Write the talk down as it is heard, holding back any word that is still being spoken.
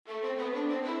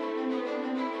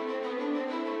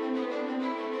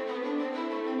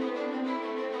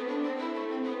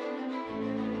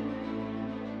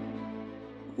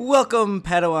Welcome,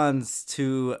 Padawans,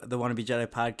 to the Wannabe Jedi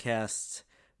podcast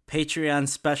Patreon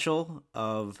special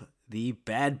of the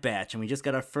Bad Batch. And we just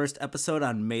got our first episode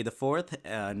on May the 4th,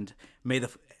 and May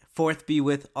the 4th be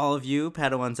with all of you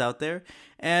Padawans out there.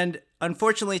 And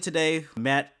unfortunately today,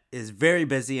 Matt is very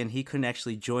busy and he couldn't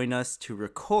actually join us to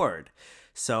record.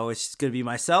 So it's just going to be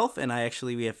myself, and I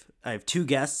have two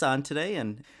guests on today,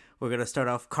 and we're going to start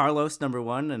off Carlos, number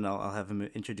one, and I'll have him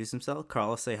introduce himself.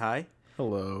 Carlos, say hi.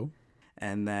 Hello.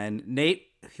 And then Nate,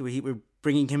 we're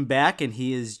bringing him back, and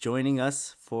he is joining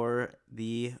us for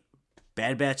the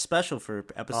Bad Batch special for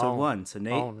episode 1. So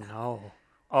Nate. Oh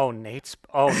no. Nate's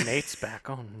back.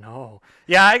 Oh no.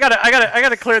 Yeah, I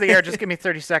gotta clear the air. Just give me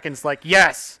 30 seconds.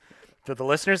 Yes. For the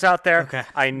listeners out there, okay.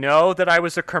 I know that I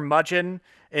was a curmudgeon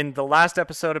in the last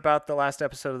episode about the last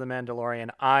episode of The Mandalorian.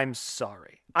 I'm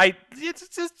sorry.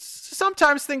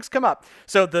 Sometimes things come up.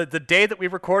 So the day that we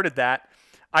recorded that,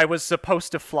 I was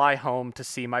supposed to fly home to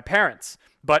see my parents,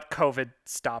 but COVID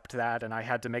stopped that, and I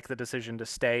had to make the decision to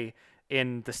stay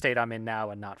in the state I'm in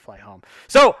now and not fly home.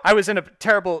 So I was in a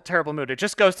terrible, terrible mood. It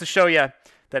just goes to show you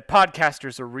that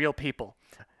podcasters are real people,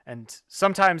 and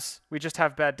sometimes we just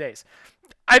have bad days.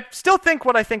 I still think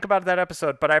what I think about that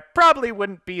episode, but I probably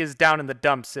wouldn't be as down in the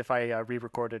dumps if I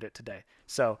re-recorded it today.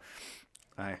 So,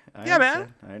 I yeah, understand.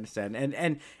 man. I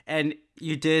understand. And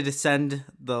you did send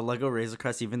the Lego Razor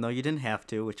Crest, even though you didn't have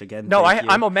to, which again, no, thank you.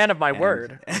 I'm a man of my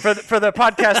word. For the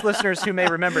podcast listeners who may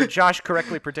remember, Josh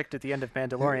correctly predicted the end of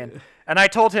Mandalorian, and I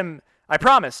told him, I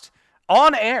promised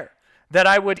on air that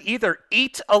I would either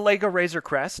eat a Lego Razor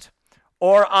Crest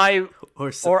or I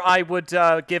would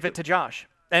give it to Josh.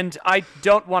 And I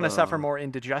don't want to suffer more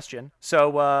indigestion,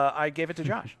 so I gave it to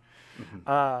Josh.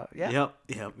 Yeah.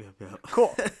 Yep.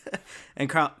 Cool. And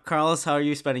Carlos, how are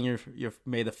you spending your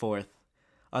May the 4th?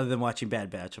 Other than watching Bad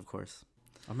Batch, of course.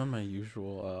 I'm on my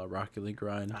usual Rocket League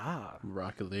grind.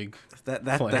 Rocket League.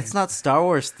 That's not Star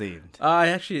Wars themed. I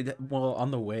actually,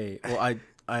 on the way, I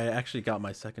actually got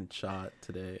my second shot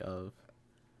today of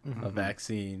a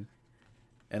vaccine.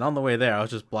 And on the way there, I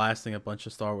was just blasting a bunch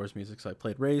of Star Wars music. So I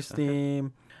played Rey's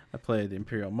theme, I played the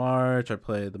Imperial March, I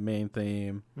played the main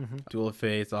theme. Duel of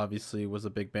Fates, obviously, was a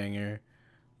big banger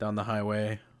down the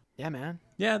highway. Yeah, man.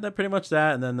 Yeah, that pretty much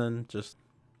that. And then just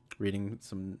reading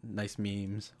some nice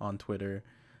memes on Twitter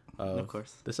of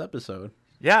course, this episode.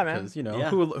 Yeah, man. Because, Yeah.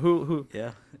 who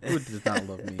does not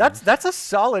love memes? That's a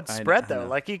solid spread, I though.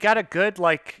 know. You got a good,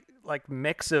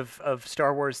 mix of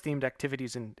Star Wars-themed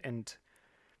activities and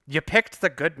you picked the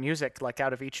good music,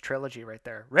 out of each trilogy right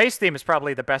there. Rey's theme is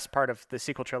probably the best part of the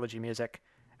sequel trilogy music.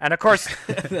 And, of course,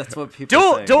 That's what people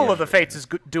say. Duel Yeah. of the Fates is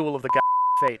Duel of the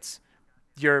Fates.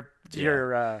 You're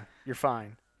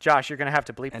fine. Josh, you're going to have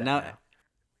to bleep And that now, now.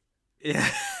 yeah,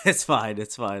 it's fine.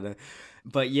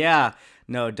 But yeah,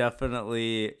 no,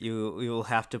 definitely you will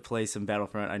have to play some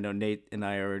Battlefront. I know Nate and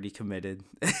I are already committed,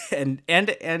 and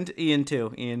Ian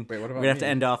too. Ian, Wait, what about we're gonna have to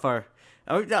me? end off our.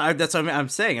 Oh, no, that's what I'm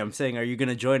saying. I'm saying, are you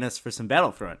gonna join us for some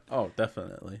Battlefront? Oh,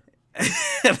 definitely.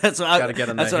 That's what Gotta get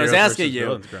on that's that what I was heroes asking versus you.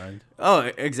 villains grind. Oh,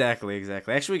 exactly.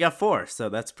 Actually, we got 4, so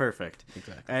that's perfect.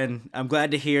 Exactly. And I'm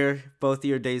glad to hear both of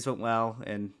your days went well.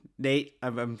 And Nate,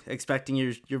 I'm expecting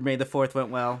your May the 4th went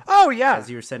well. Oh, yeah. As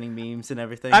you were sending memes and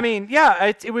everything. I mean, yeah,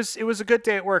 it was a good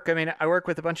day at work. I mean, I work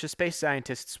with a bunch of space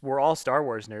scientists. We're all Star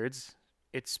Wars nerds.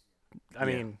 I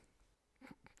mean,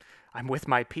 I'm with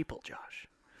my people, Josh.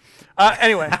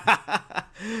 Anyway.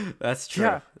 That's true.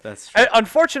 Yeah. That's true.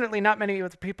 Unfortunately, not many of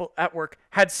the people at work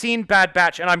had seen Bad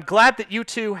Batch, and I'm glad that you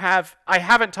two have. I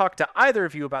haven't talked to either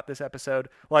of you about this episode.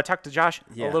 Well, I talked to Josh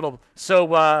a little.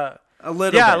 So, A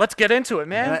little yeah, bit. let's get into it,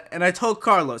 man. And I told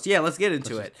Carlos, let's get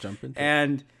into Let's it. just jump into it.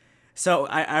 And so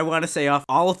I want to say off,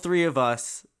 all 3 of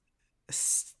us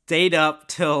stayed up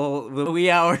till the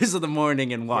wee hours of the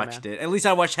morning and watched it. At least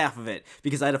I watched half of it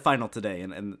because I had a final today,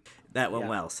 and that went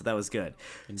well, so that was good.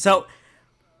 Indeed. So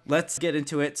let's get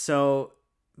into it. So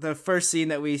the first scene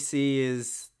that we see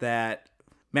is that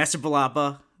Master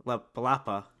Balapa. Whoa.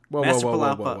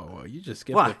 You just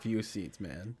skipped a few scenes,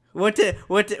 man. What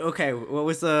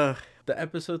was the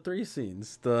episode 3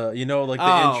 scenes? The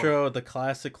intro, the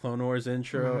classic Clone Wars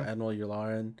intro, Admiral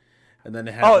Yularen. And then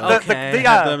they have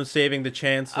have them saving the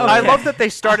Chancellor. I love that they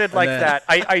started like then- that.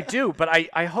 I do, but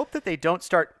I hope that they don't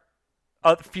start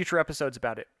future episodes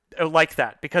about it like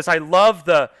that, because I love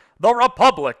the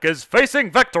Republic is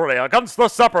facing victory against the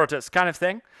Separatists kind of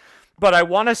thing. But I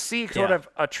want to see sort of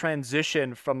a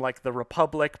transition from the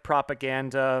Republic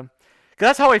propaganda.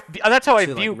 'Cause that's how I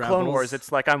view Clone Wars.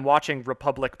 It's like I'm watching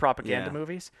Republic propaganda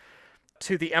movies.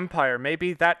 To the Empire,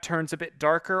 maybe that turns a bit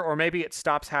darker, or maybe it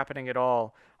stops happening at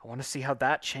all. I want to see how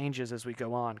that changes as we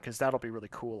go on, because that'll be really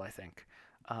cool, I think.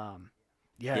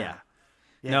 Yeah.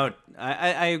 No,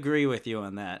 I agree with you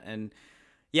on that. And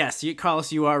yes,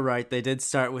 Carlos, you are right. They did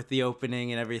start with the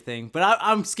opening and everything. But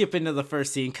I'm skipping to the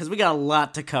first scene because we got a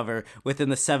lot to cover within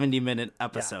the 70-minute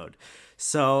episode. Yeah.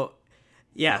 So,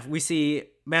 yeah, we see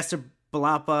Master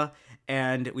Balapa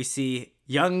and we see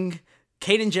young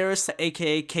Kanan Jarrus,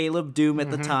 a.k.a. Caleb Doom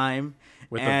at the time.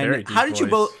 With a very deep how did you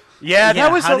voice. both... Yeah,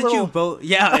 that was how a did little... you both...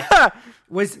 Yeah.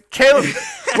 Was Caleb...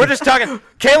 We're just talking...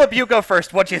 Caleb, you go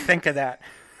first. What'd you think of that?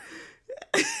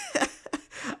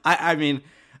 I mean,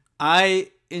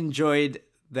 I enjoyed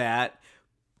that,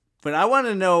 but I want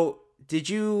to know, did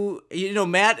you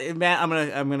Matt, I'm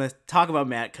going to talk about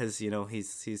Matt cuz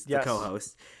he's the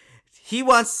co-host. He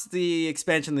wants the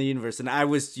expansion of the universe, and I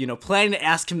was, planning to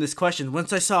ask him this question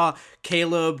once I saw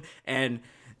Caleb and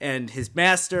his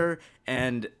master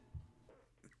and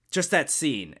just that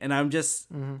scene. And I'm just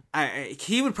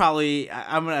he would probably,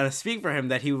 I'm going to speak for him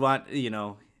that he would want,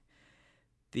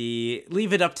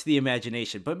 leave it up to the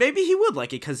imagination, but maybe he would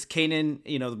like it because Kanan,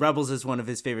 the Rebels is one of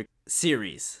his favorite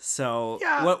series. So,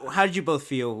 how did you both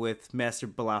feel with Master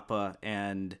Balapa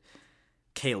and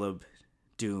Caleb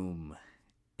Doom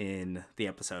in the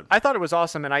episode? I thought it was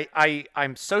awesome, and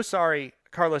I'm so sorry,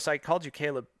 Carlos. I called you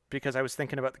Caleb because I was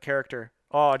thinking about the character.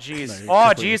 Oh,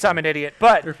 jeez. I'm an idiot.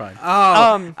 But you're fine.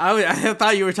 I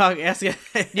thought you were asking.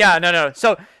 Yeah, no.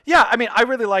 So, yeah, I mean, I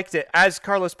really liked it. As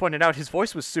Carlos pointed out, his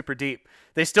voice was super deep.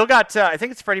 They still got, I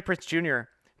think it's Freddie Prinze Jr.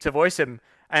 to voice him.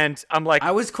 And I'm like...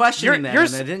 I was questioning that,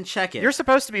 and I didn't check it. You're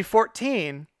supposed to be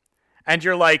 14, and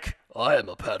you're like... I am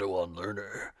a Padawan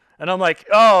learner. And I'm like,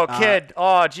 oh, kid.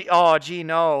 Gee,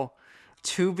 no.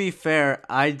 To be fair,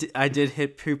 I did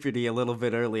hit puberty a little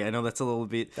bit early. I know that's a little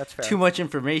bit too much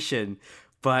information,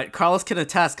 but Carlos can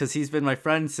attest because he's been my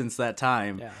friend since that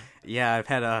time. Yeah, I've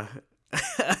had a...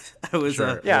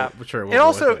 Sure. It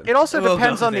also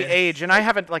depends on the age, and I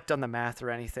haven't done the math or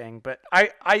anything, but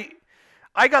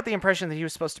I got the impression that he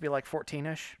was supposed to be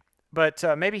 14-ish, but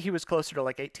maybe he was closer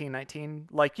to 18, 19.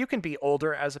 You can be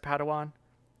older as a Padawan.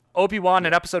 Obi-Wan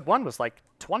in episode 1 was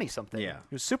 20-something. Yeah.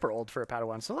 He was super old for a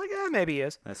Padawan, so maybe he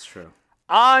is. That's true.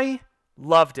 I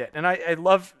loved it, and I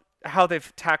love how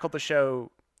they've tackled the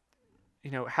show,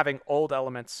 having old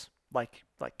elements like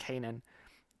Kanan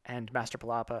and Master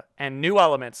Balapa, and new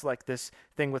elements like this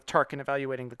thing with Tarkin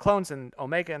evaluating the clones and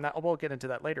Omega, and that we'll get into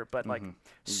that later. But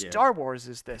Star Wars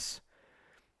is this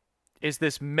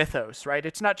mythos, right?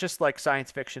 It's not just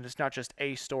science fiction. It's not just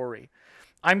a story.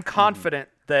 I'm confident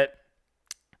that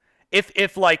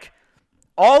if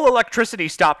all electricity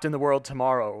stopped in the world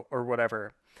tomorrow or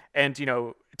whatever, and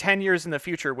 10 years in the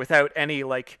future without any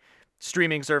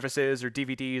streaming services or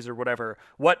DVDs or whatever,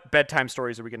 what bedtime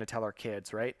stories are we going to tell our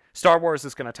kids, right? Star Wars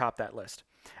is going to top that list.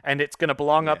 And it's going to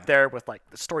belong up there with the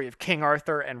story of King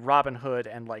Arthur and Robin Hood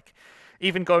and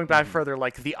even going back further,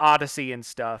 the Odyssey and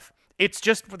stuff. It's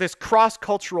just this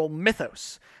cross-cultural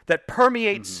mythos that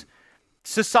permeates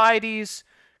societies,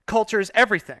 cultures,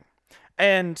 everything.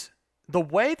 And the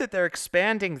way that they're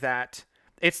expanding that,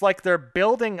 it's they're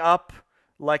building up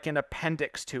an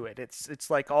appendix to it. It's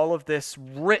all of this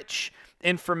rich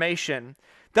information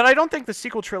that I don't think the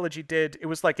sequel trilogy did. It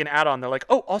was an add-on. They're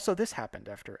oh, also this happened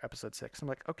after episode 6.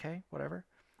 I'm okay, whatever.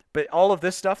 But all of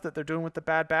this stuff that they're doing with the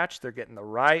Bad Batch, they're getting the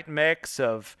right mix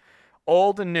of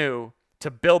old and new to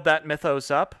build that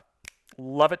mythos up.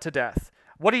 Love it to death.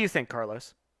 What do you think,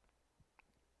 Carlos?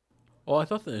 Well, I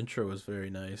thought the intro was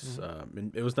very nice.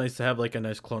 And it was nice to have a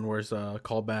nice Clone Wars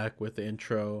callback with the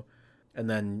intro, and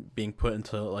then being put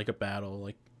into a battle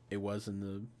like it was in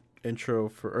the intro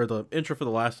for the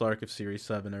last arc of Series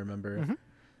 7. I remember,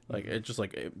 it just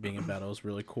it being in battle was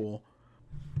really cool.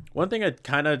 One thing I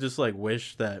kind of just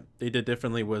wish that they did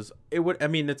differently was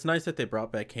it's nice that they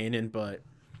brought back Kanan, but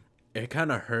it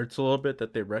kind of hurts a little bit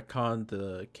that they retconned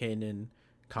the Kanan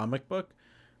comic book.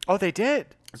 Oh, they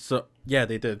did. So yeah,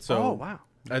 they did. So oh wow.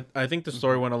 I think the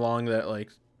story went along that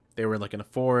they were in a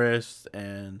forest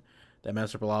and that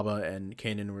Master Balaba and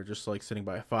Kanan were just sitting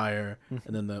by a fire,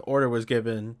 and then the order was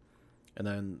given, and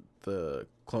then the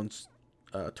clones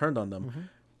turned on them.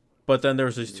 But then there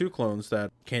was these two clones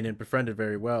that Kanan befriended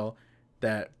very well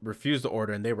that refused the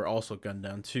order, and they were also gunned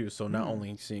down too. So not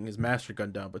only seeing his master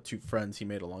gunned down, but two friends he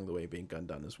made along the way being gunned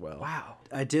down as well. Wow.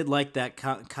 I did like that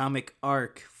comic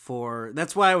arc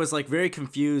that's why I was very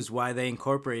confused why they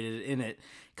incorporated it in it.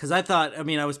 Because I thought,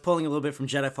 I was pulling a little bit from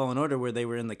Jedi Fallen Order where they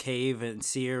were in the cave and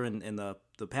Seer and the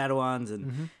Padawans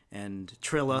and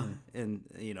Trilla and,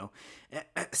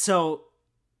 So,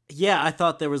 yeah, I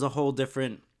thought there was a whole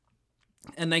different...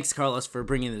 And thanks, Carlos, for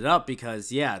bringing it up because,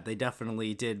 yeah, they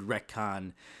definitely did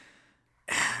retcon.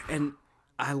 And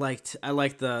I liked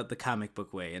the comic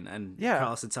book way, and Yeah.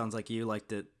 Carlos, it sounds like you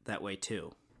liked it that way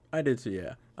too. I did too.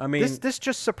 Yeah. I mean, This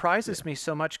just surprises me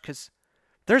so much because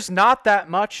there's not that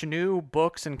much new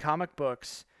books and comic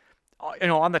books,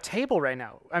 on the table right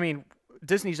now. I mean,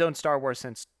 Disney's owned Star Wars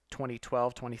since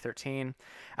 2012, 2013,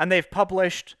 and they've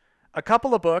published a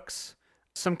couple of books,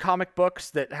 some comic books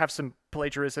that have some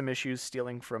plagiarism issues,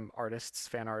 stealing from artists,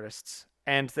 fan artists,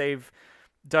 and they've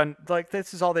done, like,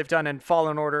 this is all they've done in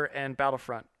Fallen Order and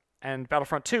Battlefront. And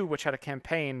Battlefront 2, which had a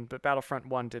campaign, but Battlefront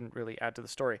 1 didn't really add to the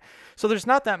story. So there's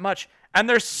not that much, and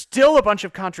there's still a bunch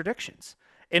of contradictions.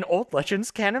 In Old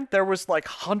Legends canon, there was like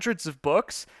hundreds of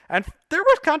books, and there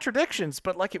were contradictions,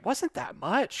 but like it wasn't that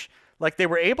much. Like they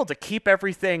were able to keep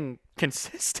everything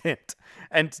consistent.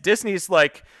 And Disney's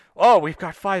like, oh, we've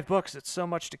got 5 books. It's so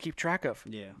much to keep track of.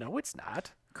 Yeah. No, it's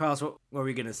not. Carlos, what were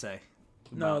we gonna say?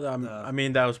 no, I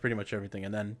mean that was pretty much everything,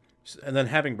 and then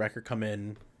having Wrecker come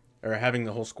in, or having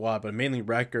the whole squad, but mainly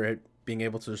Wrecker being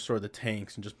able to destroy the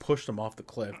tanks and just push them off the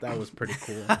cliff. That was pretty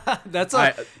cool.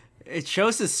 It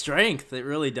shows his strength. It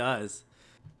really does.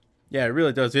 Yeah, it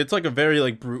really does. It's like a very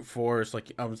like brute force.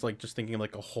 Like I was like just thinking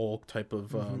like a Hulk type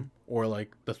of or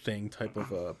like the Thing type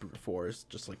of brute force,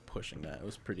 just like pushing that. It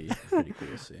was pretty cool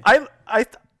to see.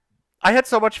 I had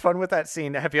so much fun with that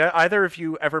scene. Have either of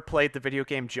you ever played the video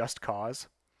game Just Cause?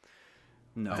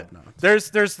 No. No. There's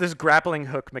this grappling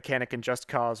hook mechanic in Just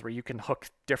Cause where you can hook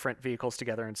different vehicles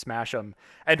together and smash them.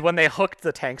 And when they hooked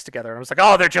the tanks together, I was like,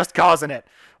 oh, they're just causing it.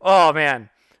 Oh, man.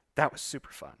 That was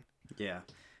super fun. Yeah.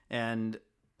 And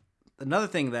another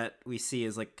thing that we see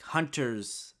is like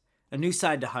Hunter's, a new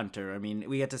side to Hunter. I mean,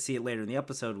 we get to see it later in the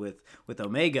episode with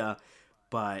Omega,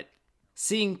 but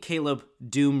seeing Caleb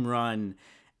Doom run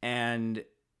and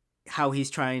how he's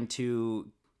trying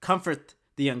to comfort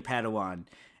the young Padawan,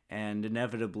 and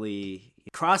inevitably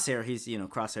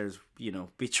Crosshair's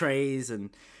betrays and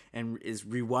is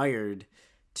rewired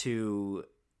to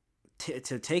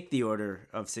take the Order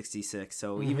of 66.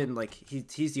 So even like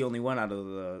he's the only one out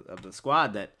of the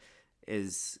squad that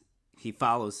he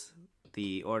follows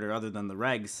the Order other than the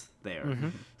regs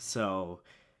there. So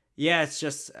yeah, it's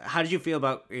just, how did you feel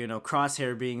about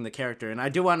Crosshair being the character? And I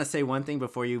do want to say one thing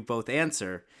before you both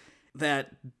answer,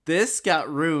 that this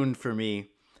got ruined for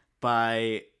me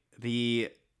by the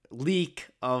leak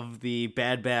of the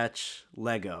Bad Batch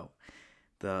Lego,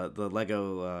 the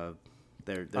Lego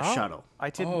their shuttle.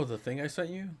 I didn't. Oh, the thing I sent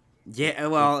you? Yeah,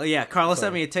 well, yeah. Carlos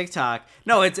sent me a TikTok.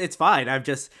 No, it's fine.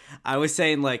 I was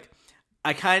saying like,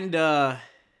 I kind of,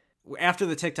 after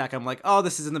the TikTok, I'm like, oh,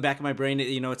 this is in the back of my brain.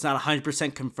 It's not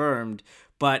 100% confirmed,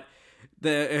 but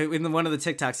one of the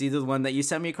TikToks, either the one that you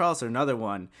sent me, Carlos, or another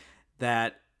one,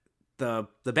 that the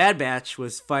Bad Batch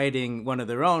was fighting one of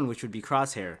their own, which would be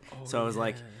Crosshair. So I was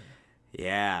like,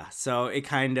 yeah. So it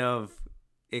kind of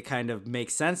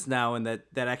makes sense now, and that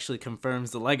actually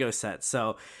confirms the Lego set.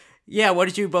 So yeah, what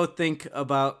did you both think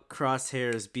about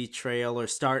Crosshair's betrayal, or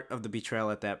start of the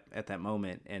betrayal at that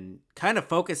moment, and kind of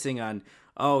focusing on,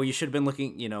 oh, you should have been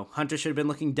looking, Hunter should have been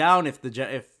looking down if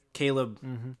Caleb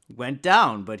went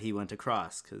down, but he went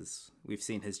across, because we've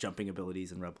seen his jumping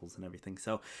abilities in Rebels and everything.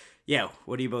 So yeah,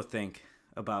 what do you both think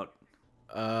about?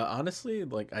 Honestly,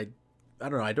 like I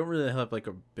don't know. I don't really have like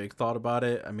a big thought about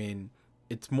it. I mean,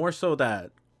 it's more so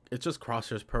that it's just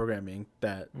Crosshair's programming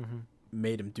that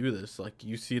made him do this. Like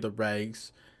you see the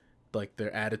regs, like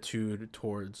their attitude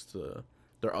towards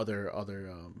their other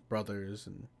brothers,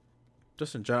 and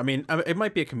just in general. I mean, it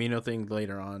might be a Kamino thing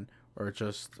later on, or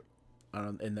just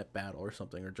in that battle or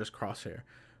something, or just Crosshair,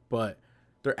 but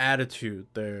their attitude,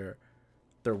 their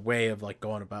way of like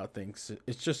going about things,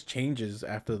 it just changes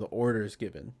after the order is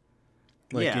given.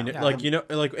 Like, yeah.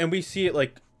 And we see it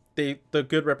like the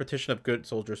good repetition of good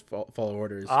soldiers follow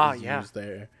orders is used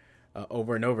there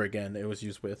over and over again. It was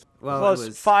used with it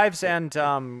was Fives and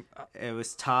it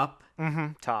was Top.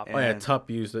 Top. Oh yeah,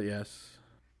 Top used it. Yes,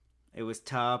 it was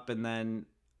Top, and then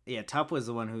Top was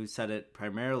the one who said it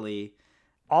primarily.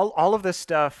 All of this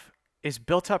stuff is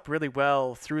built up really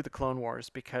well through the Clone Wars,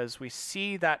 because we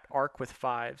see that arc with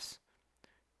Fives,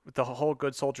 with the whole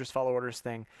good soldiers follow orders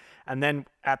thing, and then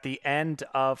at the end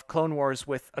of Clone Wars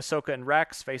with Ahsoka and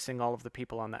Rex facing all of the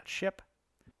people on that ship,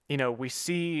 we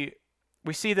see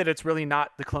that it's really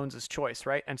not the clones' choice,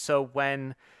 right? And so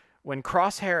when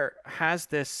Crosshair has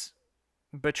this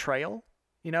betrayal,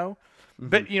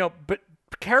 but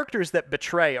characters that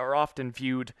betray are often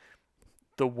viewed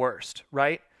the worst,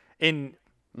 right? In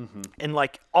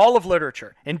like all of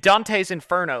literature, in Dante's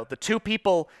Inferno, the two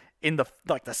people in the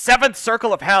seventh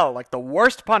circle of hell, like the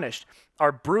worst punished,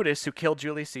 are Brutus, who killed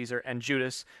Julius Caesar, and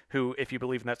Judas, who, if you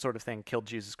believe in that sort of thing, killed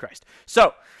Jesus Christ.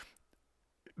 So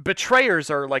betrayers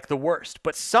are like the worst,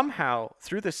 but somehow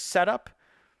through this setup,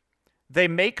 they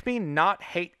make me not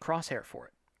hate Crosshair for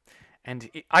it.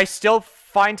 And I still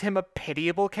find him a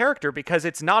pitiable character because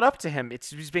it's not up to him.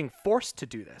 He's being forced to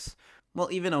do this. Well,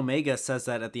 even Omega says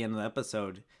that at the end of the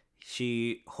episode.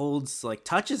 She holds, like,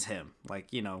 touches him. Like,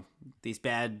 you know, these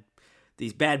bad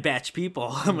batch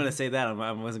people. I'm going to say that.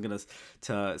 I wasn't going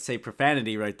to say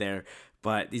profanity right there.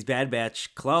 But these bad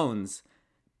batch clones,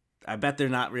 I bet they're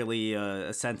not really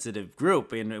a sensitive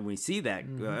group. And we see that.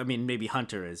 I mean, maybe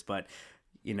Hunter is, but...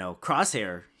 You know,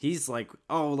 Crosshair, he's like,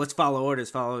 oh, let's follow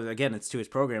orders, again, it's to his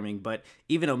programming, but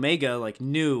even Omega, like,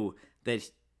 knew that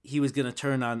he was going to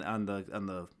turn on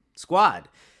the squad.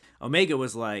 Omega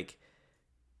was like,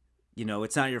 you know,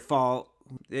 it's not your fault,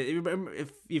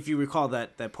 if you recall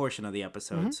that portion of the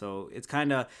episode. So it's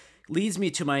kind of leads me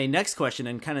to my next question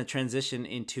and kind of transition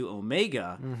into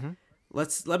Omega.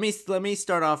 Let me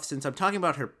start off, since I'm talking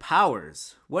about her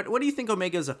powers. What do you think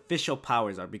Omega's official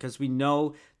powers are? Because we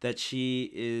know that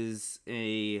she is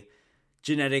a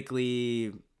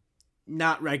genetically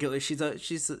not regular. She's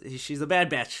a Bad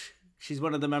Batch. She's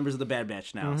one of the members of the Bad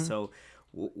Batch now. So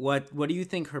what do you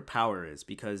think her power is?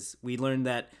 Because we learned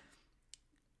that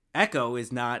Echo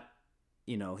is not,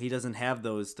 you know, he doesn't have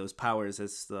those powers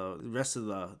as the rest of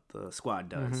the squad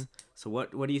does. So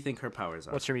what do you think her powers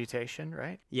are? What's her mutation,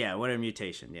 right? Yeah, what a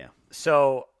mutation, yeah.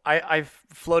 So I've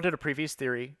floated a previous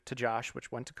theory to Josh,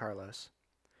 which went to Carlos.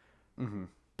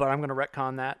 But I'm going to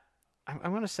retcon that.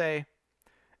 I'm going to say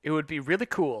it would be really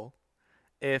cool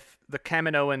if the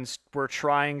Kaminoans were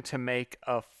trying to make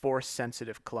a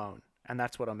Force-sensitive clone, and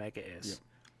that's what Omega is. Yep.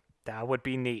 That would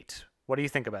be neat. What do you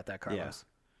think about that, Carlos?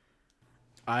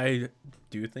 I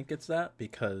do think it's that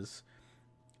because,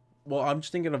 well, I'm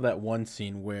just thinking of that one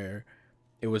scene where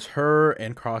it was her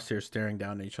and Crosshair staring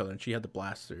down at each other, and she had the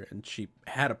blaster, and she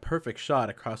had a perfect shot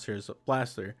at Crosshair's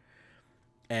blaster,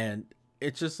 and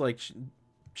it's just like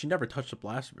she never touched a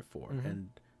blaster before, and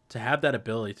to have that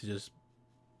ability to just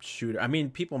shoot, I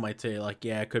mean, people might say, like,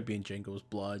 yeah, it could be in Jango's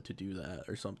blood to do that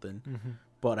or something,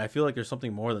 but I feel like there's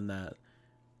something more than that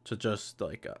to just,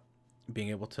 like, being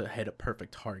able to hit a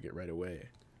perfect target right away.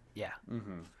 Yeah.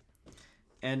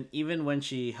 And even when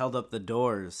she held up the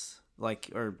doors, like,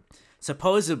 or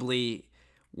supposedly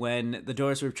when the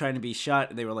doors were trying to be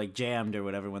shut, they were like jammed or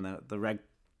whatever, when the red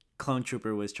clone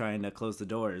trooper was trying to close the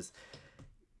doors,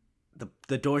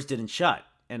 the doors didn't shut.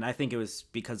 And I think it was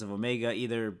because of Omega,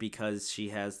 either because she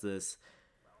has this,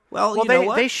 well,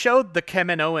 they showed the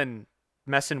Kaminoan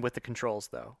messing with the controls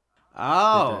though.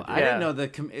 Oh, I didn't know they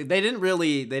didn't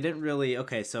really.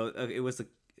 Okay, so it was the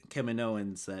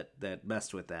Kaminoans that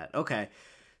messed with that. Okay,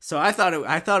 so I thought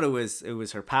it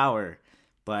was her power,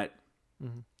 but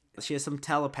she has some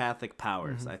telepathic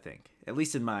powers. I think, at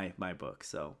least in my book.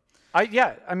 So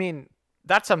I mean,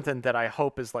 that's something that I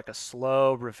hope is like a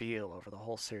slow reveal over the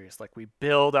whole series. Like we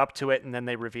build up to it and then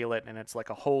they reveal it, and it's like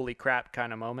a holy crap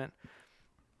kind of moment.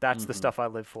 That's the stuff I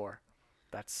live for.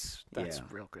 That's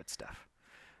real good stuff.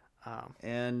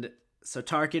 And so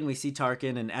Tarkin, we see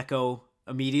Tarkin, and Echo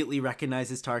immediately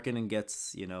recognizes Tarkin and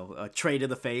gets, you know, a tray to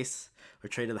the face or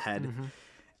tray to the head.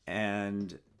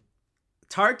 And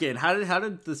Tarkin, how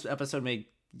did this episode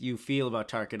make you feel about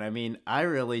Tarkin? I mean, I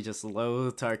really just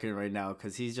loathe Tarkin right now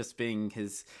because he's just being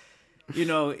his, you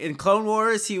know, in Clone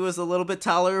Wars he was a little bit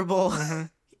tolerable.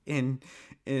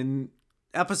 In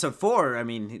episode 4, I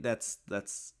mean, that's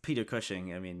Peter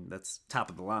Cushing. I mean, that's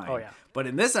top of the line. Oh yeah. But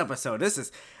in this episode,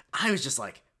 I was just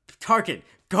like, Tarkin,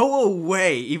 go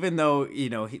away. Even though, you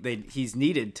know, he's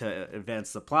needed to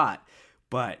advance the plot,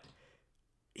 but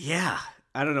yeah,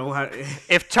 I don't know how.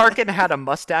 If Tarkin had a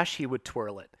mustache, he would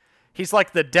twirl it. He's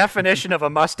like the definition of a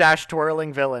mustache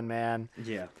twirling villain, man.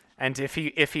 Yeah. And if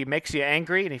he makes you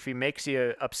angry and if he makes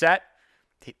you upset,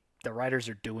 the writers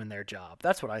are doing their job.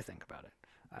 That's what I think about it.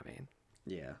 I mean.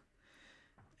 Yeah.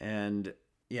 And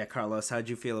yeah, Carlos, how'd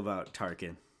you feel about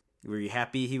Tarkin? Were you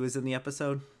happy he was in the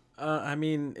episode? I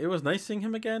mean, it was nice seeing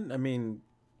him again. I mean,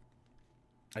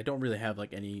 I don't really have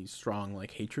like any strong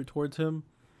like hatred towards him.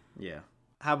 Yeah.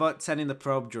 How about sending the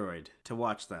probe droid to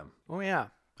watch them? Oh yeah.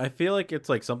 I feel like it's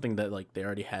like something that like they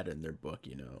already had in their book,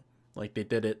 you know. Like they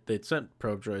did it. They'd sent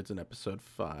probe droids in episode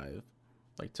 5,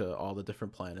 like to all the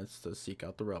different planets to seek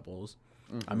out the rebels.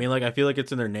 I mean, like I feel like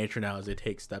it's in their nature now as they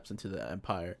take steps into the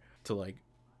Empire to like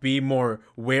be more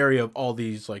wary of all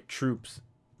these like troops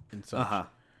and such.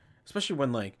 Especially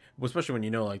when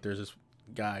you know like there's this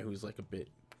guy who's like a bit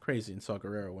crazy in Saw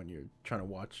Gerrera when you're trying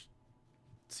to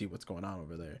see what's going on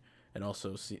over there, and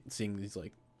also seeing these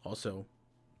like also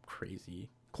crazy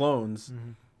clones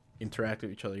interact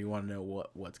with each other. You want to know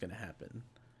what's going to happen.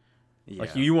 Yeah.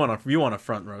 Like you want a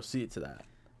front row seat to that.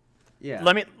 Yeah.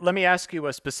 Let me ask you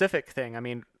a specific thing. I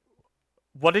mean,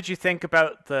 what did you think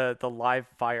about the live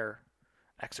fire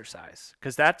exercise?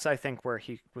 Because that's, I think, where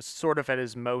he was sort of at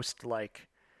his most like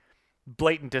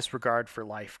blatant disregard for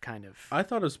life, kind of. I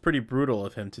thought it was pretty brutal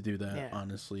of him to do that. Yeah.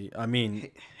 Honestly, I mean,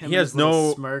 Him he and has his little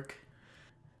no smirk.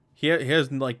 He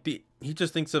has like he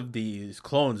just thinks of these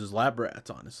clones as lab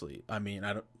rats. Honestly, I mean,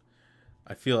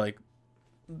 I feel like,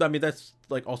 I mean, that's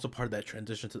like also part of that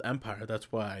transition to the Empire.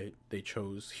 That's why they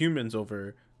chose humans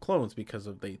over clones, because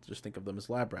they just think of them as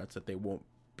lab rats, that they won't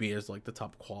be as like the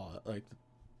top quality, like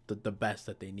the best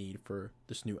that they need for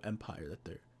this new empire that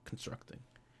they're constructing.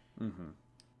 Mm-hmm.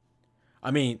 I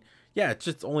mean, yeah,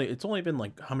 it's only been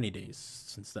like how many days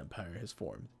since the empire has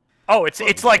formed? Oh,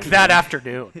 it's like that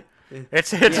afternoon.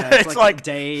 It's like a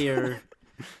day or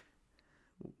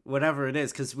whatever it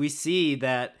is, because we see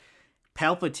that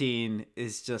Palpatine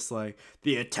is just like,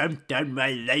 the attempt on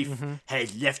my life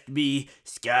has left me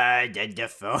scarred and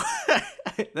deformed.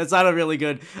 That's not a really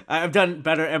good. I've done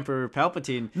better Emperor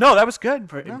Palpatine no, that was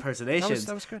good. impersonations.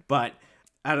 That was good. But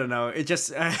I don't know. It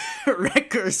just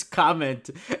Wrecker's comment,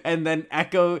 and then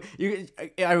Echo.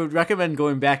 I would recommend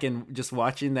going back and just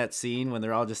watching that scene when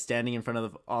they're all just standing in front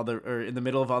of or in the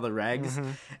middle of all the regs,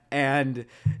 and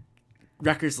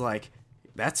Wrecker's like,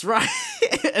 "That's right,"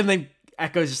 and then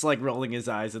Echo's just like rolling his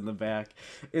eyes in the back.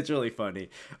 It's really funny.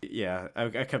 Yeah, I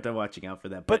kept on watching out for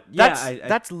that. But yeah,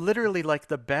 that's literally like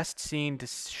the best scene to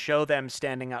show them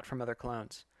standing out from other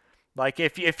clones. Like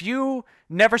if you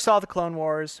never saw the Clone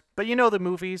Wars, but you know the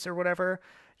movies or whatever,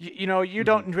 you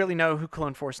don't really know who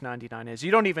Clone Force 99 is. You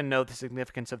don't even know the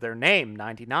significance of their name,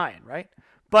 99, right?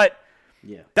 But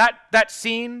yeah, that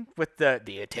scene with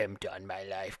the attempt on my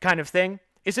life kind of thing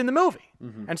is in the movie.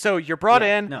 And so you're brought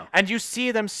in and you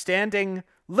see them standing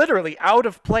literally out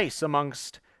of place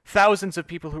amongst thousands of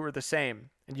people who are the same.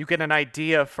 And you get an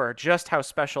idea for just how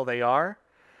special they are.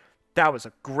 That was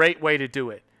a great way to do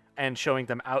it. And showing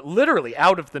them literally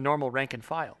out of the normal rank and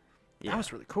file. Yeah. That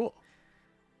was really cool.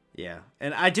 Yeah.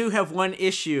 And I do have one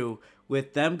issue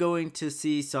with them going to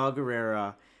see Saw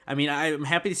Gerrera. I mean, I'm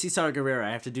happy to see Saw Gerrera.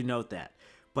 I have to note that.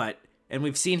 And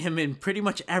we've seen him in pretty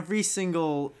much every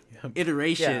single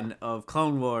iteration of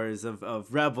Clone Wars, of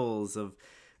Rebels, of,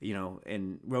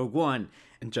 in Rogue One.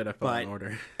 And Jedi Fallen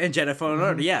Order. And Jedi Fallen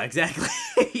Order. Yeah, exactly.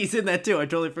 He's in that too. I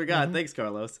totally forgot. Thanks,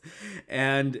 Carlos.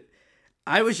 And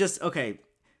I was just,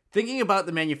 thinking about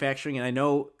the manufacturing, and I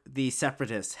know the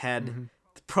Separatists had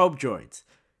probe droids.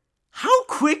 How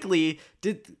quickly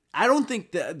I don't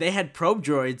think that they had probe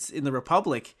droids in the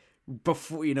Republic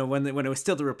before, when it was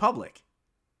still the Republic.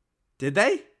 Did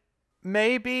they?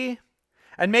 Maybe.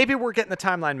 And maybe we're getting the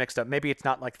timeline mixed up. Maybe it's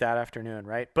not like that afternoon,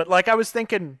 right? But like I was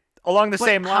thinking along the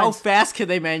same lines. How fast can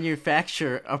they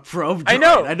manufacture a probe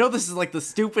droid? I know this is like the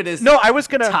stupidest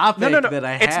topic that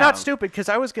I have. It's not stupid, because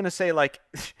I was going to say like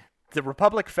the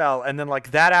Republic fell, and then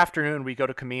like that afternoon we go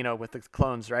to Kamino with the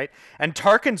clones, right? And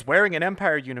Tarkin's wearing an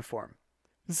Empire uniform.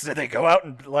 So they go out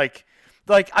and like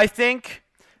I think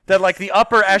that like the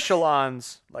upper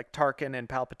echelons, like Tarkin and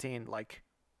Palpatine, like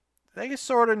they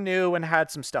sort of knew and had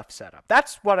some stuff set up.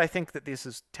 That's what I think that this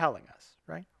is telling us,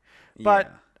 right? But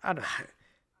I don't know.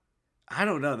 I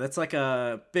don't know. That's like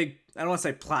a big, I don't want to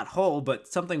say plot hole, but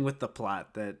something with the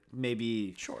plot that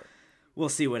maybe we'll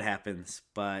see what happens.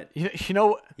 But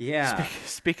yeah.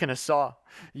 Speaking of Saw,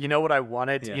 you know what I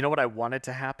wanted? Yeah. You know what I wanted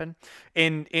to happen?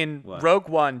 In Rogue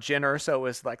One, Jyn Erso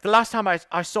was like, the last time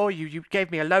I saw you, you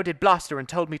gave me a loaded blaster and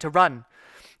told me to run.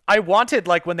 I wanted,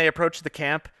 like, when they approached the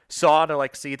camp, Saw to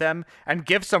like see them and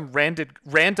give some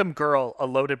random girl a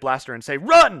loaded blaster and say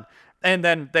run, and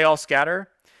then they all scatter.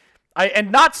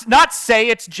 And not say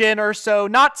it's Jyn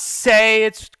Erso, not say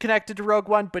it's connected to Rogue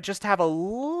One, but just have a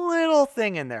little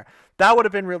thing in there. That would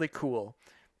have been really cool.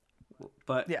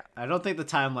 But yeah, I don't think the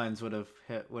timelines would have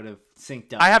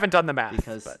synced up. I haven't done the math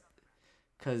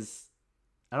because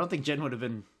I don't think Jyn would have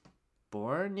been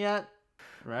born yet.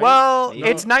 Right? Well,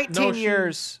 it's 19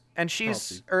 years. And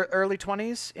she's early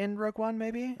 20s in Rogue One,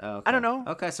 maybe? Oh, okay. I don't know.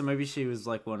 Okay, so maybe she was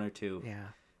like 1 or 2. Yeah.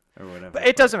 Or whatever. But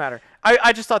it doesn't matter.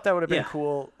 I just thought that would have been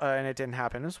cool, and it didn't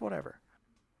happen. It's whatever.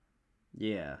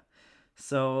 Yeah.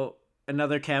 So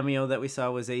another cameo that we saw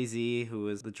was AZ, who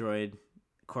was the droid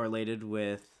correlated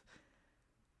with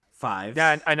 5.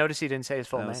 Yeah, I noticed he didn't say his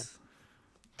full name.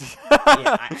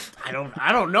 I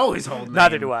don't know his whole name.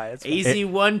 Neither do I. It's AZ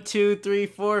 1 2 3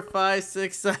 4 5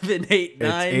 6 7 8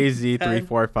 9. It's AZ 3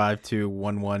 4 5 2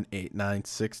 1 1 8 9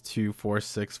 6 2 4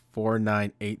 6 4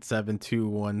 9 8 7 2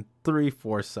 1 3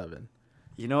 4 7.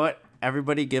 You know what?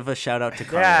 Everybody give a shout out to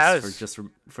Carlos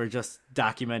for just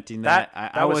documenting that.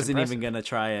 I wasn't even gonna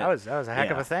try it. That was a heck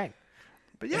of a thing.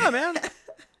 But yeah, man.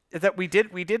 that we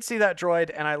did see that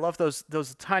droid, and I love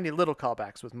those tiny little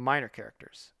callbacks with minor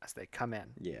characters as they come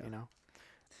in. Yeah. You know.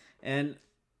 And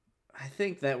I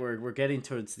think that we're getting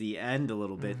towards the end a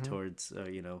little bit, towards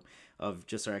of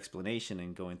just our explanation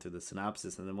and going through the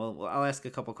synopsis, and then I'll ask a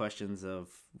couple questions of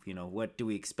what do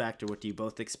we expect, or what do you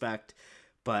both expect.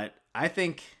 But I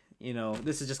think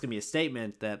this is just gonna be a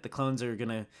statement that the clones are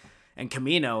gonna, and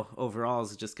Kamino overall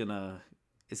is just gonna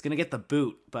get the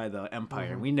boot by the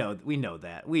Empire. We know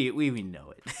that we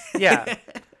know it. Yeah,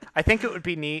 I think it would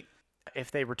be neat if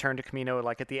they return to Kamino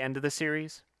like at the end of the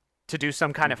series, to do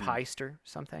some kind of heist or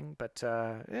something, but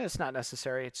it's not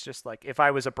necessary. It's just like, if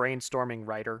I was a brainstorming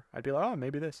writer, I'd be like, oh,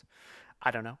 maybe this.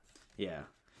 I don't know. Yeah.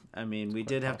 I mean, we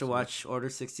did have to watch Order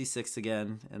 66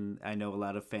 again, and I know a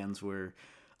lot of fans were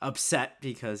upset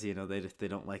because, they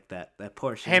don't like that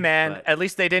portion. Hey, man, but... at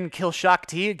least they didn't kill Shaak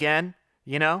Ti again,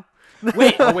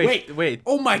 Wait, wait.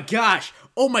 Oh my gosh,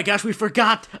 we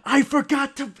forgot. I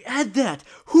forgot to add that.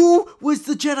 Who was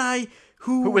the Jedi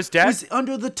who was dead? Was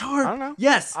under the tarp? I don't know.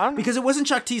 Yes, I don't know. because it wasn't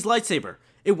Shaak Ti's lightsaber.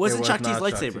 It wasn't Shaak Ti's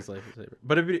lightsaber.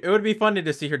 But it would be funny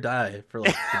to see her die for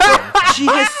like.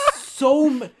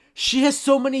 She has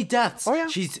so many deaths. Oh yeah.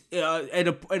 She's in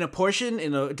a portion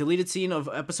in a deleted scene of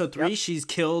episode 3. Yep. She's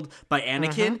killed by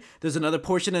Anakin. There's another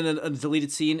portion in a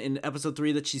deleted scene in episode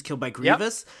 3 that she's killed by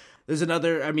Grievous. Yep. There's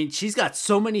another. I mean, she's got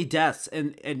so many deaths,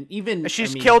 and even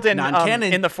she's killed in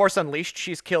non-canon. In The Force Unleashed.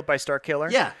 She's killed by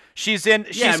Starkiller. Yeah, she's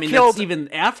killed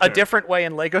even after a different way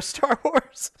in Lego Star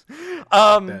Wars.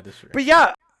 That is true. But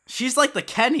yeah, she's like the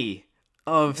Kenny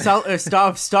of Star Wars.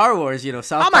 South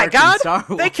Oh my Park God! Star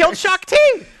Wars. They killed Shaak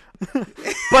Ti.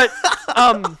 But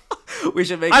we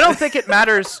should make. I don't think it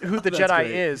matters who the Jedi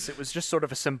great. is. It was just sort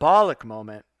of a symbolic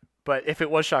moment. But if it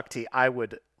was Shaak Ti, I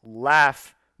would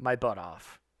laugh my butt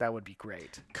off. That would be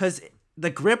great. Because the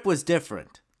grip was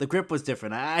different.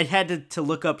 I had to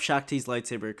look up Shaak Ti's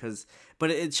lightsaber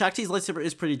but Shaak Ti's lightsaber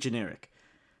is pretty generic.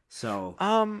 So,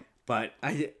 but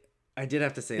I did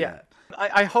have to say that.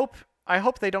 I hope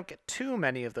they don't get too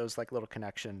many of those like little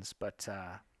connections. But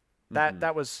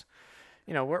that was,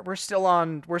 we're still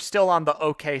on the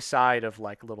okay side of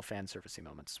like little fan servicey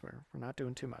moments. We're not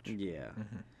doing too much. Yeah,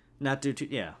 not do too.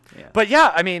 Yeah. But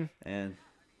yeah, I mean, and.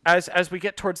 As we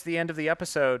get towards the end of the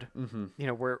episode,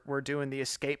 we're doing the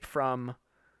escape from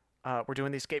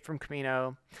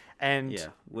Kamino, and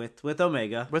with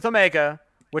Omega,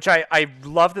 which I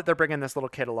love that they're bringing this little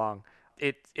kid along.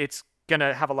 It's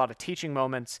gonna have a lot of teaching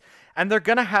moments, and they're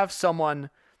gonna have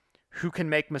someone who can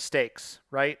make mistakes,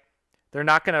 right? They're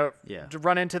not gonna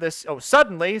run into this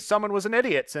suddenly someone was an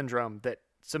idiot syndrome that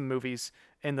some movies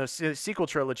in the sequel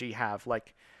trilogy have,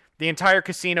 like. The entire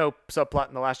casino subplot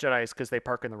in The Last Jedi is because they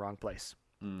park in the wrong place.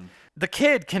 The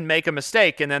kid can make a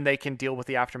mistake, and then they can deal with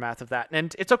the aftermath of that.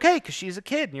 And it's okay because she's a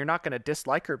kid, and you're not going to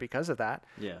dislike her because of that.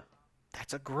 Yeah.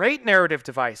 That's a great narrative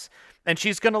device. And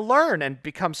she's going to learn and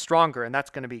become stronger, and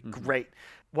that's going to be great.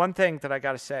 One thing that I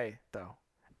got to say, though,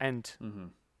 and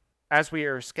as we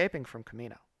are escaping from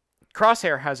Kamino,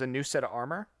 Crosshair has a new set of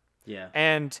armor. Yeah.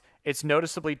 And it's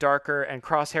noticeably darker, and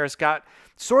Crosshair's got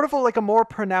sort of like a more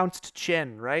pronounced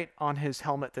chin, right, on his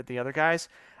helmet than the other guys.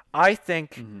 I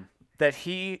think that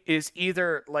he is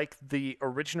either like the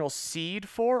original seed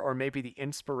for, or maybe the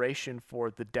inspiration for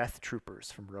the Death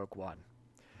Troopers from Rogue One.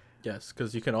 Yes,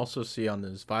 because you can also see on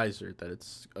his visor that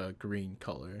it's a green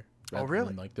color. Oh, really?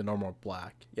 Than like the normal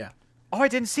black. Yeah. Oh, I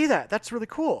didn't see that. That's really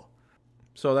cool.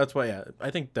 So that's why, I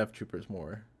think Death Troopers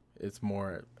it's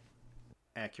more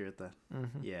accurate then.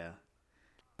 Yeah.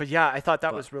 But yeah, I thought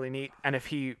that was really neat. And if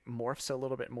he morphs a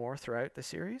little bit more throughout the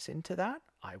series into that,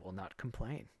 I will not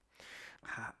complain.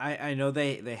 I know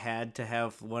they had to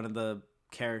have one of the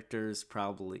characters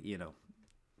probably,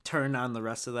 turn on the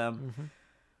rest of them.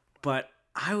 But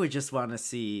I would just want to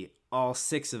see all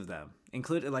 6 of them,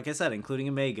 including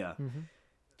Omega,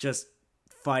 just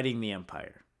fighting the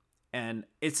Empire. And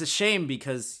it's a shame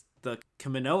because the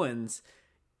Kaminoans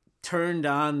turned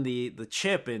on the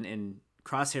chip in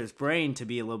Crosshair's brain to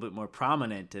be a little bit more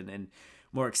prominent and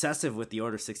more excessive with the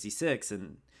Order 66,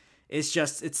 and it's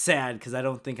sad because I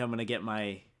don't think I'm gonna get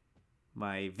my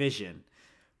vision.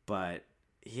 But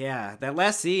yeah, that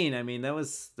last scene, I mean, that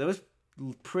was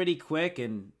pretty quick,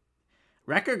 and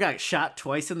Wrecker got shot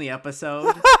twice in the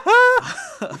episode.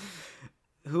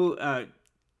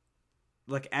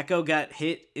 Echo got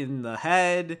hit in the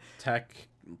head. Tech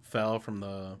fell from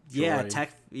the droid.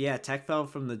 Tech fell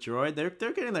from the droid. They're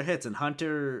getting their hits, and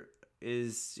Hunter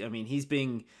he's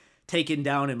being taken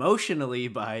down emotionally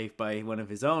by one of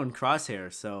his own,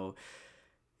 Crosshair. So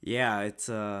yeah, it's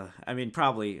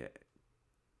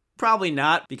probably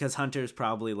not, because Hunter's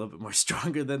probably a little bit more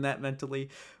stronger than that mentally,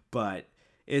 but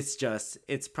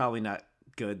it's probably not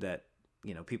good that,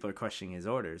 people are questioning his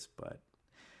orders, but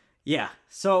yeah.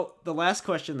 So the last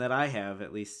question that I have,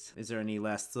 at least, is there any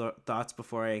last thoughts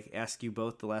before I ask you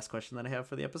both the last question that I have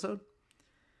for the episode?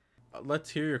 Let's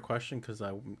hear your question because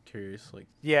I'm curious. Like,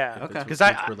 Yeah. Okay. Because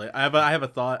I have a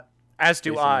thought. as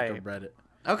do based on, I. like, a Reddit.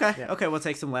 Okay. Yeah. Okay. We'll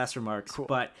take some last remarks. Cool.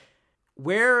 But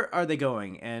where are they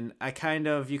going? And I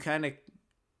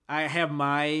have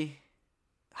my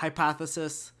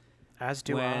hypothesis As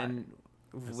do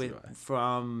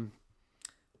from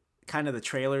kind of the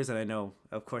trailers, and I know,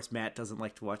 of course, Matt doesn't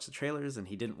like to watch the trailers, and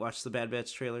he didn't watch the Bad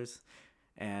Batch trailers,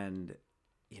 and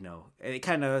it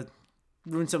kind of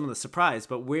ruined some of the surprise.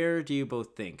 But where do you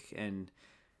both think, and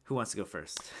who wants to go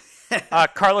first?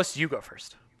 Carlos, you go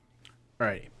first. All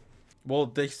right. Well,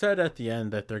 they said at the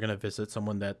end that they're gonna visit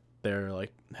someone that they're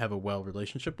like have a well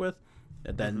relationship with,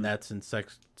 and then that's in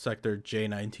sector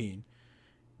J19,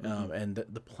 and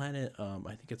the planet I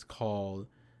think it's called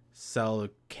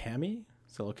Selkami.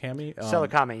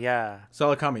 Selakami, yeah.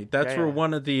 Selkami. That's where yeah.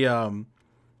 one of the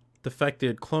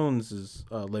defected clones is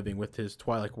living with his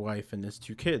Twi'lek wife and his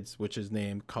 2 kids, which is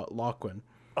named Cut Lawquane.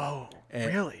 Oh,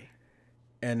 And- really?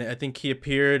 And I think he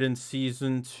appeared in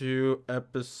season 2,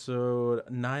 episode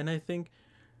 9, I think.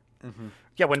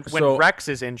 Yeah, when So- Rex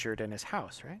is injured in his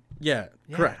house, right? Yeah,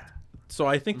 correct. So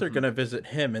I think they're going to visit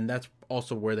him, and that's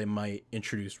also where they might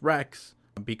introduce Rex,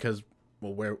 because,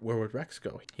 well, where would Rex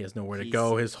go? He has nowhere to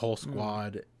go. His whole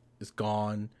squad is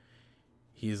gone.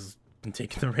 He's been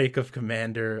taking the rank of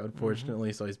commander,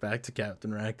 unfortunately, so he's back to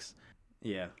Captain Rex.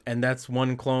 Yeah. And that's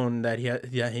one clone that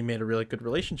he made a really good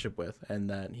relationship with, and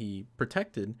that he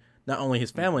protected not only his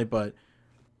family but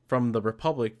from the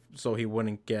Republic, so he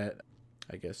wouldn't get,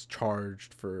 I guess,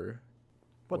 charged for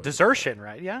Desertion,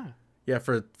 right? Yeah.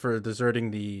 for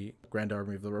deserting the Grand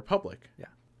Army of the Republic. Yeah.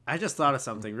 I just thought of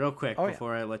something real quick Oh, yeah.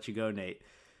 before I let you go, Nate.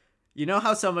 You know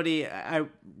how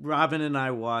Robin and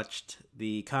I watched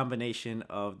the combination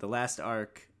of the last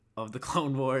arc of the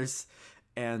Clone Wars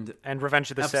and And Revenge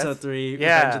of the episode Sith. 3,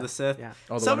 Yeah. Revenge of the Sith. Yeah. Oh,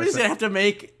 the one I Somebody's said- gonna have to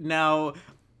make now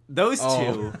those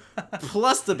Oh. two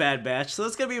plus the Bad Batch. So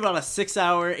it's gonna be about a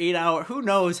 6-hour, 8-hour, who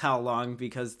knows how long,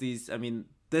 because this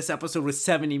episode was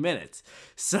 70 minutes.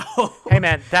 So Hey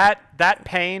man, that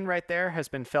pain right there has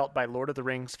been felt by Lord of the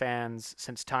Rings fans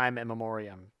since time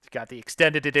immemorial. You got the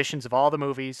extended editions of all the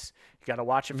movies. You got to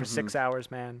watch it for 6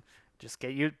 hours, man. Just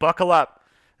buckle up.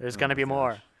 There's gonna be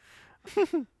more.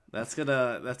 that's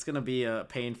gonna be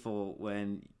painful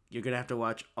when you're gonna have to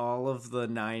watch all of the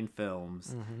 9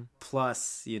 films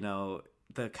plus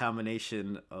the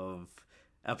combination of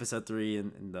episode 3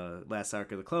 and the last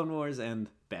arc of the Clone Wars and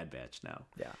Bad Batch now.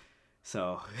 Yeah.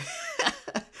 So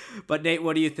but Nate,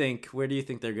 what do you think? Where do you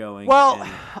think they're going? Well,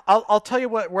 And- I'll tell you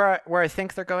where I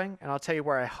think they're going, and I'll tell you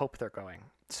where I hope they're going.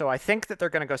 So I think that they're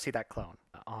going to go see that clone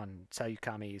on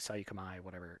Sayukami,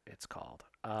 whatever it's called.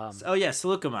 oh yeah,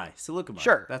 Seleucami.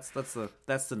 Sure. That's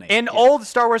the name. In Yeah. old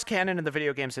Star Wars canon in the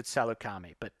video games, it's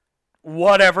Salukami, but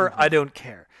whatever, I don't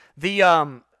care.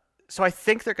 So I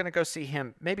think they're going to go see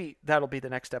him. Maybe that'll be the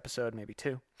next episode, maybe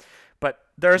 2. But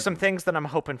there are some things that I'm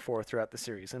hoping for throughout the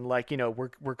series, and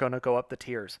we're going to go up the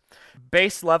tiers.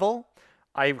 Base level,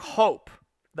 I hope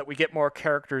that we get more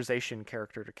characterization,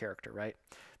 character to character, right?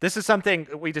 This is something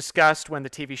we discussed when the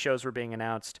TV shows were being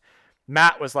announced.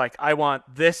 Matt was like, I want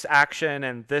this action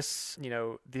and this,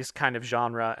 this kind of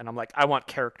genre. And I'm like, I want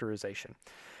characterization.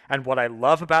 And what I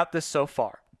love about this so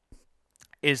far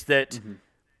is that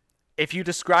if you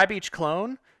describe each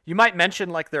clone, you might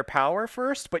mention like their power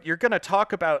first, but you're going to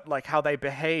talk about like how they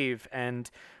behave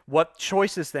and what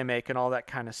choices they make and all that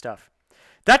kind of stuff.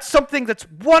 That's something that's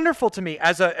wonderful to me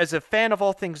as a fan of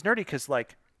all things nerdy, because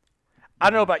like, I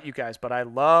don't know about you guys, but I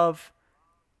love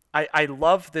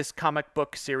this comic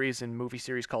book series and movie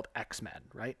series called X-Men,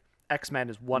 right? X-Men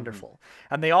is wonderful.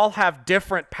 And they all have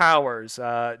different powers,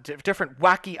 different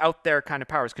wacky out there kind of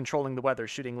powers, controlling the weather,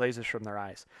 shooting lasers from their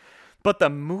eyes. But the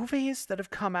movies that have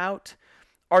come out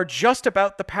are just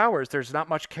about the powers. There's not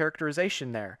much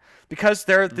characterization there because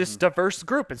they're this diverse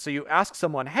group. And so you ask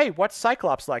someone, hey, what's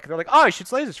Cyclops like? They're like, oh, he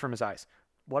shoots lasers from his eyes.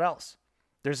 What else?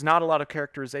 There's not a lot of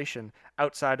characterization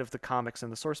outside of the comics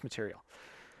and the source material.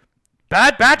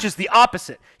 Bad Batch is the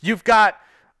opposite. You've got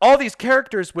all these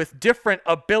characters with different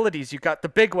abilities. You got the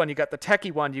big one, you got the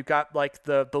techie one, you got like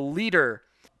the leader,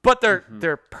 but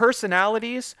their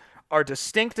personalities are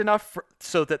distinct enough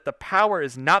so that the power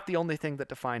is not the only thing that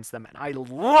defines them. And I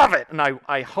love it. And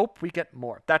I hope we get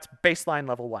more. That's baseline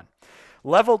level 1.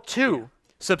 Level 2,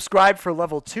 subscribe for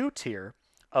level 2 tier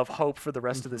of hope for the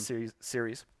rest of the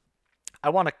series. I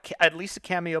want at least a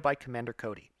cameo by Commander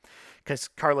Cody. Because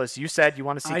Carlos, you said you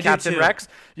want to see I do Captain too. Rex.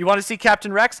 You want to see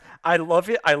Captain Rex. I love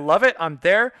it. I love it. I'm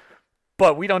there.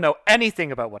 But we don't know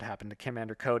anything about what happened to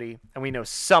Commander Cody, and we know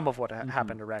some of what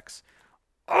happened to Rex.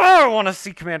 Oh, I want to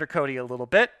see Commander Cody a little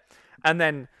bit. And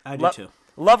then I do too.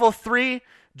 level 3,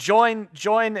 join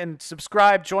and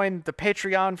subscribe. Join the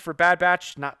Patreon for Bad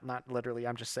Batch. Not literally.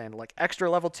 I'm just saying like extra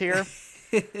level tier.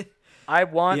 I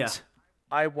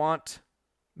want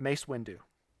Mace Windu.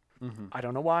 I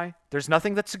don't know why. There's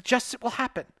nothing that suggests it will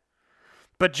happen.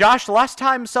 But Josh, the last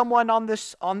time someone on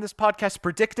this podcast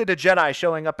predicted a Jedi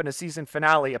showing up in a season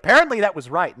finale, apparently that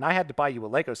was right, and I had to buy you a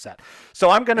Lego set.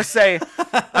 So I'm gonna say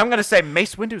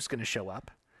Mace Windu's gonna show up.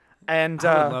 And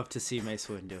I would love to see Mace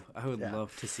Windu. I would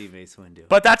love to see Mace Windu.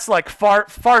 but that's like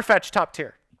far-fetched top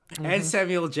tier. And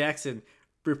Samuel Jackson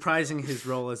reprising his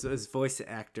role as voice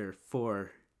actor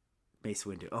for Mace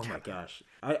Windu. Oh my gosh.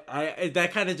 I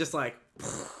that kind of just like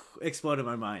exploded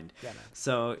my mind. Yeah, man.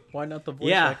 So Why not the voice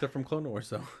Yeah. actor from Clone Wars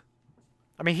though?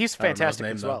 I mean, he's don't know his fantastic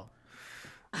name, as though.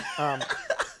 well.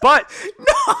 But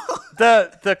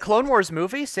the Clone Wars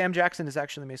movie, Sam Jackson is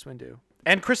actually Mace Windu,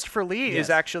 and Christopher Lee is Yes.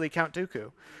 actually Count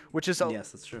Dooku, which is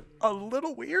yes, that's true. a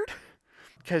little weird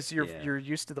because Yeah. you're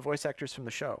used to the voice actors from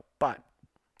the show. But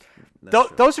That's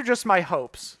true. those are just my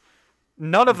hopes.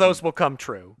 None of those will come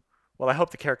true. Well, I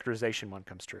hope the characterization one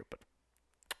comes true, but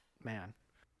man.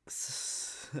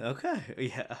 Okay.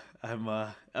 Yeah.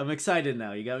 I'm excited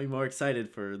now. You got me more excited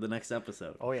for the next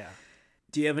episode. Oh yeah.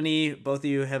 Do you have both of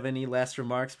you have any last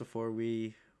remarks before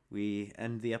we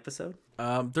end the episode?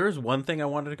 There's one thing I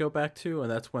wanted to go back to, and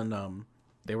that's when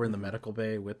they were in the medical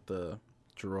bay with the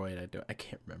droid. I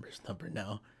can't remember his number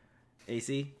now.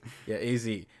 AC? Yeah, AZ.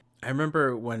 I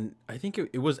remember when I think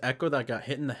it was Echo that got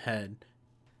hit in the head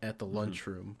at the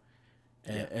lunchroom,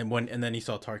 and then he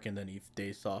saw Tarkin, then he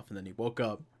dazed off, and then he woke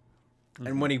up.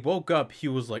 And when he woke up, he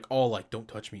was like, "Oh, like don't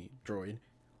touch me, droid."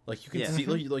 Like you can see,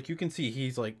 like you can see,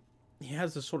 he's like, he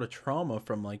has this sort of trauma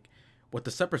from like what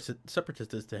the separatists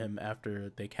did to him after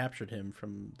they captured him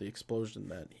from the explosion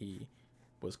that he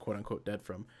was quote unquote dead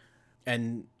from,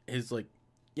 and his like,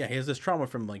 yeah, he has this trauma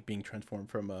from like being transformed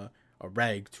from a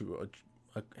rag to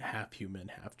a half human,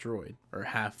 half droid, or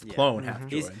half clone, half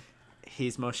droid.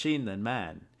 He's machine than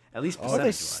man. At least Oh, they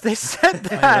percentage-wise. said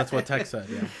that. I mean, that's what Tech said.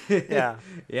 Yeah. Yeah.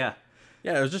 Yeah.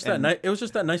 Yeah, it was just it was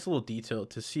just that nice little detail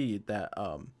to see that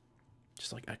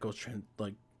just like Echo's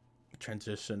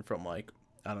transition from like,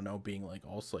 I don't know, being like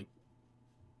also like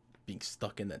being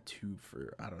stuck in that tube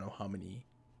for I don't know how many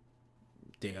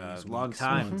days, long weeks,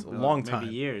 time. months, a long time.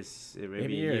 Maybe years. Maybe a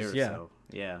years, year yeah. or so.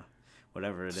 Yeah.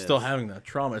 Whatever it is. Still having that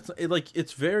trauma.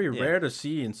 It's very rare to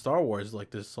see in Star Wars like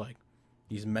this, like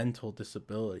these mental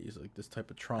disabilities, like this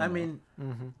type of trauma. I mean,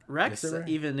 Rex, Is it rare?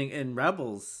 even in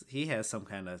Rebels, he has some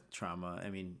kind of trauma. I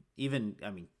mean,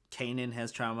 Kanan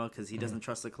has trauma because he doesn't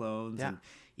trust the clones, Yeah. and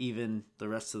even the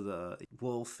rest of the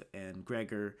Wolf and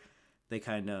Gregor, they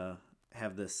kind of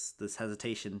have this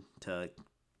hesitation to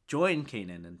join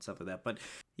Kanan and stuff like that. But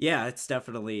yeah, it's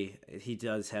definitely, he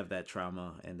does have that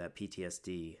trauma and that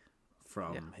PTSD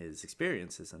from his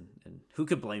experiences, and who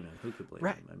could blame him?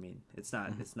 Right. him? I mean, it's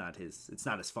not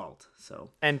his fault.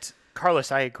 So And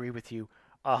Carlos, I agree with you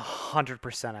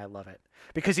 100%. I love it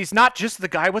because he's not just the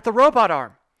guy with the robot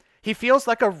arm. He feels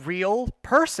like a real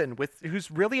person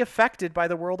who's really affected by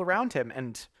the world around him,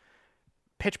 and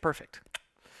pitch perfect.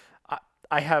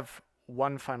 I have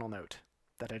one final note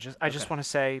that I just want to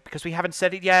say because we haven't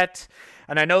said it yet,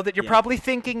 and I know that you're probably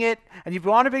thinking it, and you've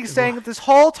wanted to be saying it this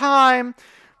whole time.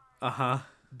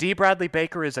 D. Bradley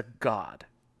Baker is a god.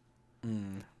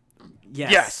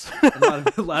 yes.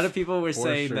 a lot of people were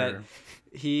saying that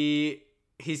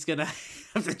he's gonna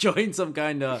have to join some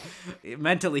kind of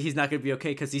mentally he's not gonna be okay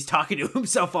because he's talking to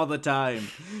himself all the time.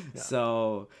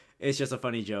 So it's just a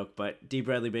funny joke, but D.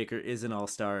 Bradley Baker is an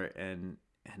all-star, and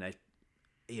I,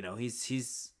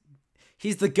 he's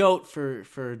the GOAT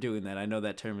for doing that. I know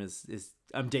that term is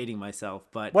I'm dating myself,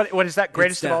 but What is that?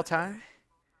 Greatest of that- all time?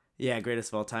 yeah, greatest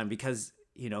of all time, because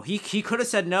he could have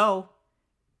said no,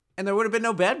 and there would have been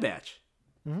no Bad Batch.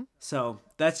 So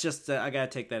that's just I gotta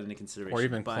take that into consideration. or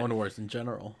even But- Clone Wars in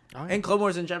general. and Clone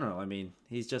Wars in general. I mean,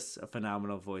 he's just a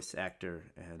phenomenal voice actor,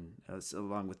 and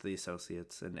along with the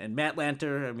associates and Matt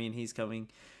Lanter. I mean, he's coming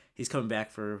back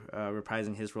for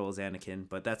reprising his role as Anakin.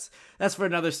 But that's for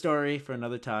another story for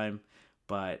another time.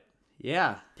 But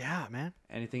yeah, Yeah, man.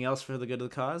 anything else for the good of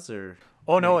the cause, or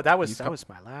Oh no, that was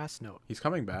my last note. He's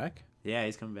coming back. yeah,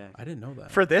 he's coming back. I didn't know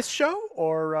that. For this show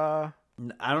or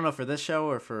I don't know for this show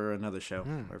or for another show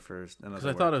or for another. Because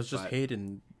I thought it was work, just but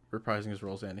Hayden reprising his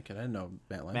role as Anakin. I didn't know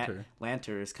Matt Matt Lanter.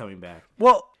 Lanter is coming back.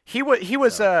 well, He was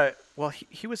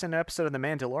he was in an episode of The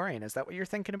Mandalorian. Is that what you're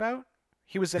thinking about?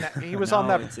 He was on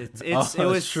No, that. it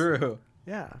was true.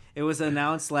 Yeah. It was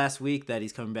announced last week that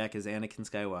he's coming back as Anakin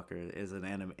Skywalker as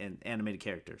an animated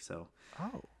character. So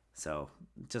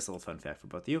just a little fun fact for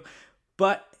both of you.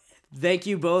 But thank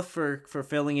you both for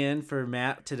filling in for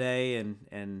Matt today,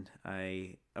 and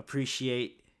I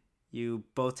appreciate you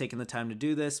both taking the time to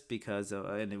do this because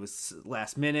and it was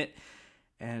last minute.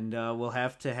 And we'll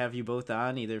have to have you both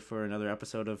on either for another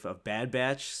episode of Bad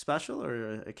Batch special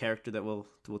or a character that we'll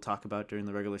talk about during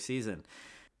the regular season.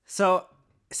 So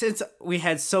since we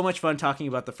had so much fun talking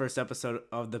about the first episode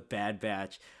of the Bad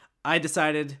Batch, I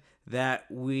decided that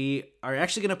we are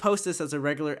actually going to post this as a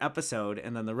regular episode,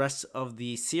 and then the rest of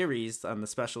the series on the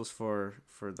specials for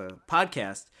the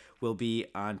podcast will be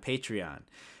on Patreon.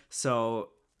 So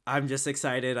I'm just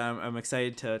excited. I'm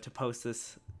excited to post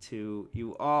this to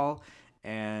you all.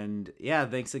 And yeah,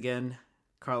 thanks again,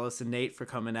 Carlos and Nate, for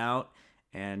coming out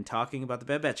and talking about the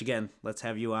Bad Batch. Again, let's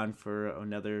have you on for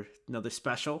another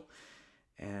special.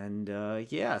 And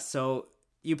yeah, so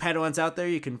you Padawans out there,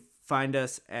 you can find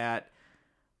us at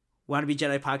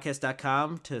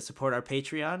wannabejedi-podcast.com to support our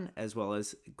Patreon, as well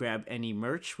as grab any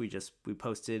merch we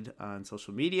posted on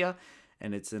social media,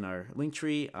 and it's in our link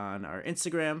tree on our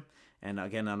Instagram and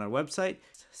again on our website.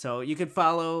 So you can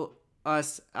follow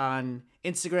us on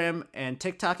Instagram and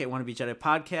TikTok at Wannabe Jedi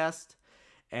Podcast,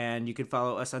 and you can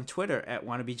follow us on Twitter at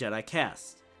Wannabe Jedi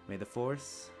Cast. May the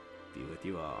Force be with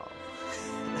you all.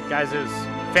 Guys, it was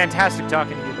fantastic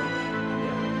talking to you